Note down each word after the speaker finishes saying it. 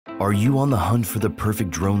Are you on the hunt for the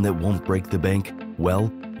perfect drone that won't break the bank?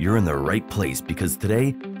 Well, you're in the right place because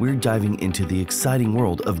today we're diving into the exciting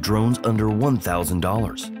world of drones under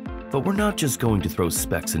 $1,000. But we're not just going to throw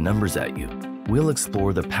specs and numbers at you. We'll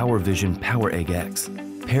explore the PowerVision PowerEgg X,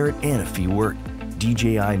 Parrot and a few work,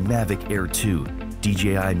 DJI Mavic Air 2,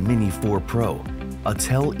 DJI Mini 4 Pro,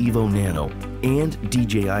 Autel Evo Nano, and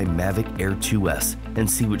DJI Mavic Air 2S and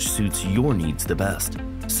see which suits your needs the best.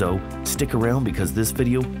 So stick around because this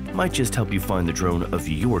video might just help you find the drone of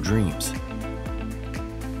your dreams.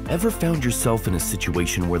 Ever found yourself in a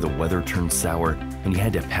situation where the weather turned sour and you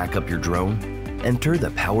had to pack up your drone? Enter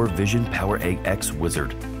the PowerVision PowerEgg X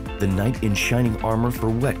Wizard, the knight in shining armor for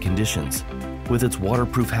wet conditions. With its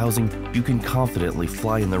waterproof housing, you can confidently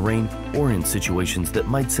fly in the rain or in situations that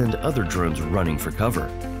might send other drones running for cover.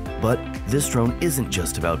 But this drone isn't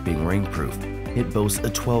just about being rainproof. It boasts a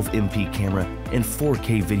 12MP camera and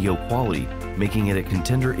 4K video quality, making it a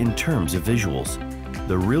contender in terms of visuals.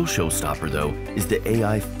 The real showstopper, though, is the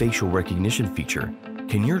AI facial recognition feature.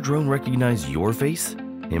 Can your drone recognize your face?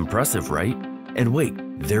 Impressive, right? And wait,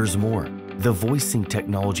 there's more. The voice sync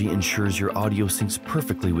technology ensures your audio syncs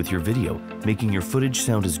perfectly with your video, making your footage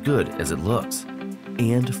sound as good as it looks.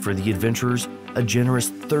 And for the adventurers, a generous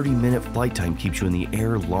 30-minute flight time keeps you in the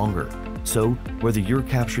air longer. So, whether you're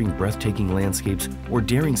capturing breathtaking landscapes or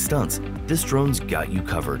daring stunts, this drone's got you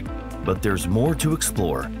covered. But there's more to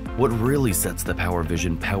explore. What really sets the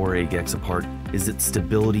PowerVision PowerEgg X apart is its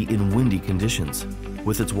stability in windy conditions.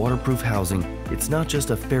 With its waterproof housing, it's not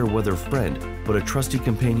just a fair weather friend, but a trusty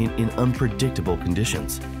companion in unpredictable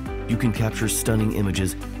conditions. You can capture stunning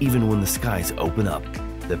images even when the skies open up.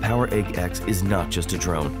 The PowerEgg X is not just a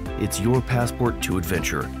drone, it's your passport to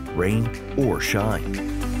adventure, rain or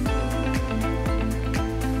shine.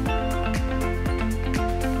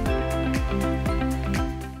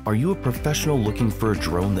 Are you a professional looking for a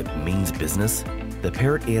drone that means business? The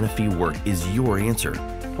Parrot and a few work is your answer.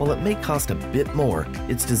 While it may cost a bit more,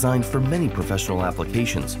 it's designed for many professional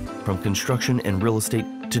applications, from construction and real estate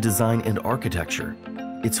to design and architecture.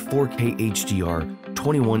 Its 4K HDR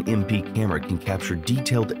 21MP camera can capture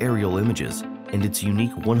detailed aerial images, and its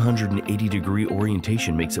unique 180-degree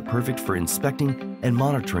orientation makes it perfect for inspecting and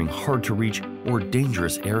monitoring hard-to-reach or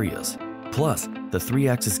dangerous areas. Plus, the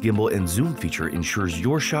 3-axis gimbal and zoom feature ensures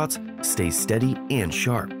your shots stay steady and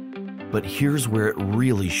sharp. But here's where it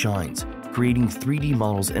really shines, creating 3D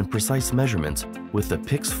models and precise measurements with the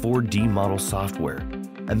Pix 4D model software.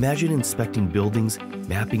 Imagine inspecting buildings,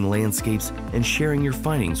 mapping landscapes, and sharing your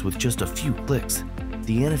findings with just a few clicks.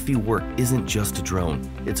 The Anafi Work isn't just a drone,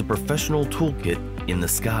 it's a professional toolkit in the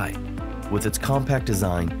sky. With its compact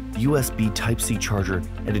design, USB Type-C charger,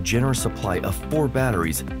 and a generous supply of 4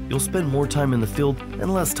 batteries, you'll spend more time in the field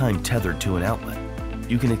and less time tethered to an outlet.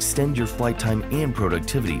 You can extend your flight time and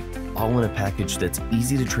productivity, all in a package that's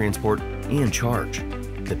easy to transport and charge.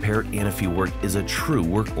 The Parrot Anafi Work is a true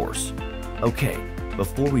workhorse. Okay,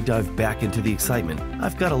 before we dive back into the excitement,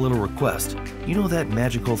 I've got a little request. You know that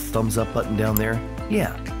magical thumbs up button down there?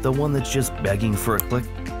 Yeah, the one that's just begging for a click?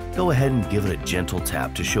 Go ahead and give it a gentle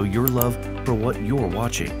tap to show your love for what you're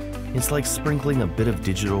watching. It's like sprinkling a bit of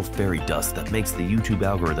digital fairy dust that makes the YouTube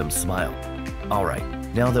algorithm smile. Alright,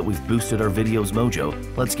 now that we've boosted our video's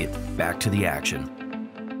mojo, let's get back to the action.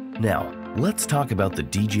 Now, let's talk about the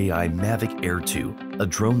DJI Mavic Air 2, a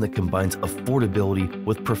drone that combines affordability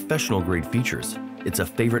with professional-grade features. It's a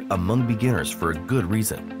favorite among beginners for a good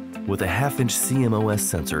reason. With a half-inch CMOS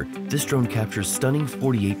sensor, this drone captures stunning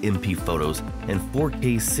 48MP photos and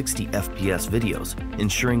 4K 60fps videos,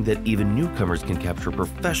 ensuring that even newcomers can capture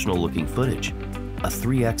professional-looking footage. A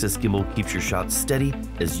 3-axis gimbal keeps your shots steady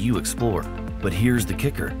as you explore. But here's the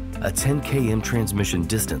kicker, a 10 km transmission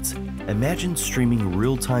distance. Imagine streaming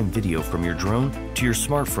real-time video from your drone to your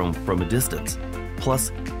smartphone from a distance.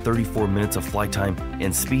 Plus, 34 minutes of flight time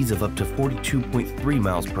and speeds of up to 42.3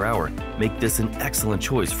 miles per hour make this an excellent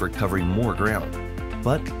choice for covering more ground.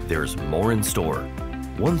 But there's more in store.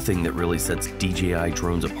 One thing that really sets DJI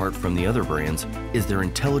drones apart from the other brands is their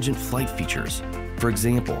intelligent flight features. For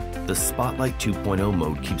example, the Spotlight 2.0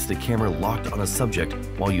 mode keeps the camera locked on a subject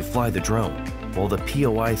while you fly the drone, while the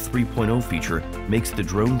POI 3.0 feature makes the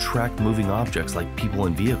drone track moving objects like people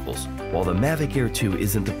and vehicles. While the Mavic Air 2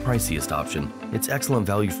 isn't the priciest option, it's excellent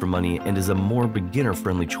value for money and is a more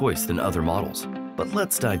beginner-friendly choice than other models. But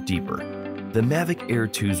let's dive deeper. The Mavic Air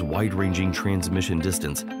 2's wide-ranging transmission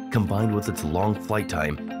distance, combined with its long flight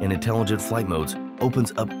time and intelligent flight modes,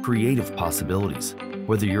 opens up creative possibilities.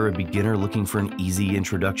 Whether you're a beginner looking for an easy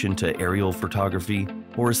introduction to aerial photography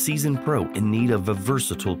or a seasoned pro in need of a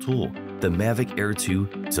versatile tool, the Mavic Air 2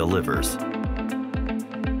 delivers.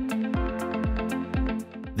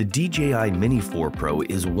 The DJI Mini 4 Pro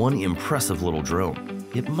is one impressive little drone.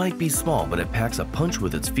 It might be small, but it packs a punch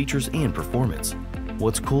with its features and performance.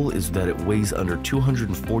 What's cool is that it weighs under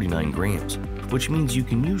 249 grams, which means you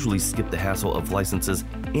can usually skip the hassle of licenses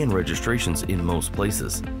and registrations in most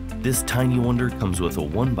places. This tiny wonder comes with a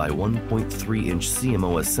 1x1.3-inch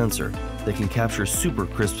CMOS sensor that can capture super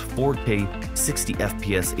crisp 4K 60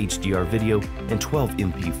 FPS HDR video and 12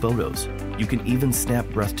 MP photos. You can even snap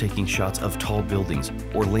breathtaking shots of tall buildings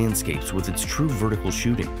or landscapes with its true vertical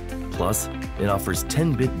shooting. Plus, it offers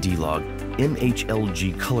 10-bit D-Log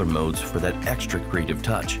MHLG color modes for that extra creative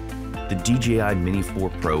touch. The DJI Mini 4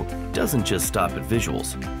 Pro doesn't just stop at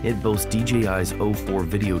visuals. It boasts DJI's O4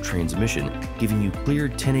 video transmission, giving you clear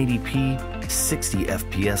 1080p 60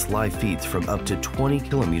 FPS live feeds from up to 20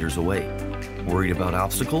 kilometers away. Worried about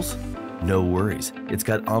obstacles? No worries. It's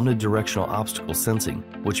got omnidirectional obstacle sensing,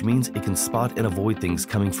 which means it can spot and avoid things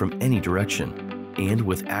coming from any direction. And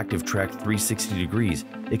with Active Track 360 degrees,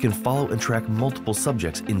 it can follow and track multiple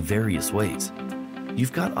subjects in various ways.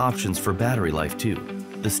 You've got options for battery life too.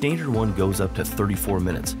 The standard one goes up to 34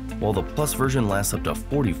 minutes, while the Plus version lasts up to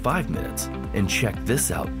 45 minutes. And check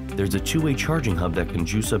this out, there's a two-way charging hub that can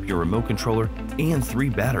juice up your remote controller and 3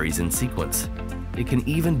 batteries in sequence. It can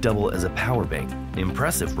even double as a power bank.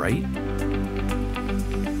 Impressive, right?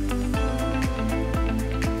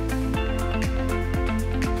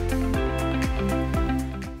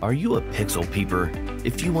 Are you a pixel peeper?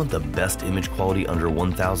 If you want the best image quality under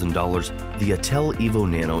 $1,000, the Autel Evo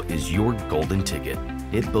Nano is your golden ticket.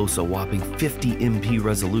 It boasts a whopping 50 MP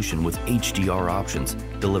resolution with HDR options,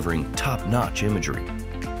 delivering top-notch imagery.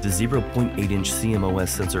 The 0.8-inch CMOS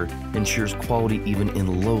sensor ensures quality even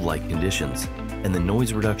in low-light conditions, and the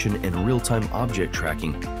noise reduction and real-time object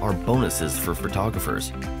tracking are bonuses for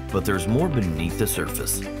photographers. But there's more beneath the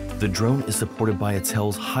surface. The drone is supported by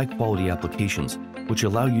Autel's high-quality applications, which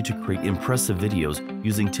allow you to create impressive videos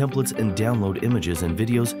using templates and download images and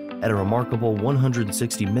videos at a remarkable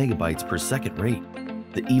 160 megabytes per second rate.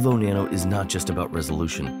 The Evo Nano is not just about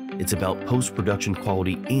resolution, it's about post-production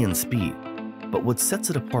quality and speed. But what sets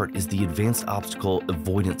it apart is the advanced obstacle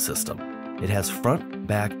avoidance system. It has front,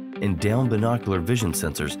 back, and down binocular vision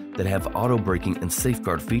sensors that have auto-braking and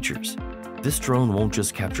safeguard features. This drone won't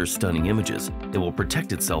just capture stunning images, it will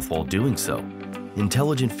protect itself while doing so.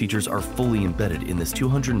 Intelligent features are fully embedded in this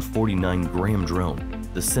 249-gram drone.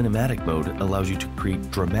 The cinematic mode allows you to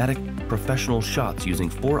create dramatic, professional shots using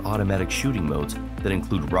 4 automatic shooting modes that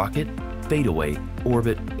include rocket, fadeaway,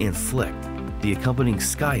 orbit, and flick. The accompanying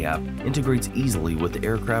Sky app integrates easily with the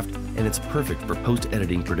aircraft, and it's perfect for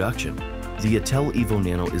post-editing production. The Autel Evo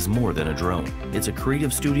Nano is more than a drone. It's a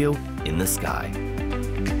creative studio in the sky.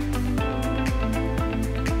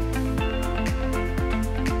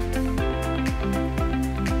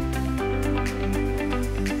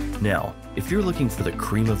 Now, if you're looking for the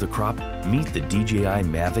cream of the crop, meet the DJI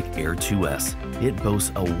Mavic Air 2S. It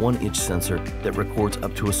boasts a 1-inch sensor that records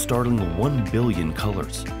up to a startling 1 billion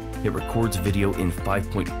colors. It records video in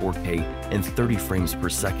 5.4K and 30 frames per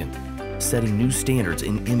second, setting new standards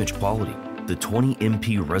in image quality. The 20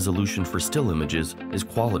 MP resolution for still images is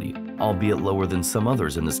quality, albeit lower than some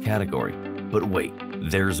others in this category. But wait,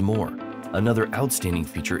 there's more. Another outstanding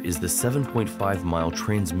feature is the 7.5-mile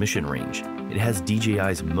transmission range. It has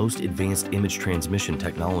DJI's most advanced image transmission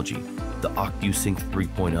technology, the OcuSync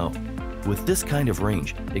 3.0. With this kind of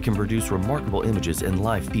range, it can produce remarkable images and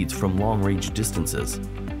live feeds from long-range distances.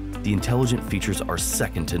 The intelligent features are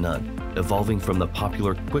second to none. Evolving from the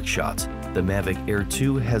popular Quick Shots, the Mavic Air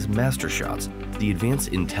 2 has Master Shots, the advanced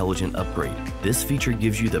intelligent upgrade. This feature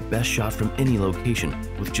gives you the best shot from any location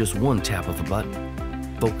with just one tap of a button.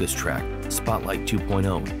 Focus Track, Spotlight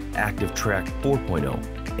 2.0, Active Track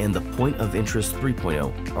 4.0, and the Point of Interest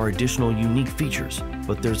 3.0 are additional unique features,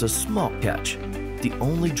 but there's a small catch. The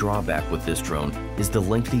only drawback with this drone is the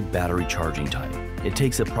lengthy battery charging time. It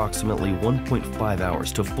takes approximately 1.5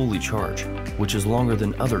 hours to fully charge, which is longer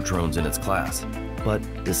than other drones in its class. But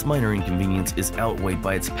this minor inconvenience is outweighed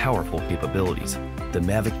by its powerful capabilities. The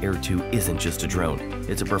Mavic Air 2 isn't just a drone,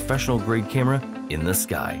 it's a professional-grade camera in the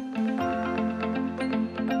sky.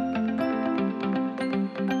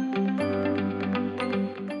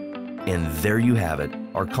 And there you have it,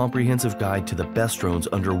 our comprehensive guide to the best drones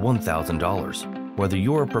under $1,000. Whether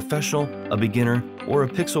you're a professional, a beginner, or a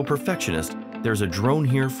pixel perfectionist, there's a drone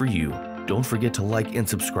here for you. Don't forget to like and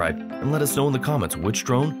subscribe, and let us know in the comments which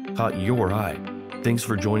drone caught your eye. Thanks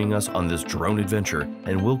for joining us on this drone adventure,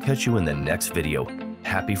 and we'll catch you in the next video.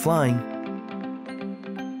 Happy flying!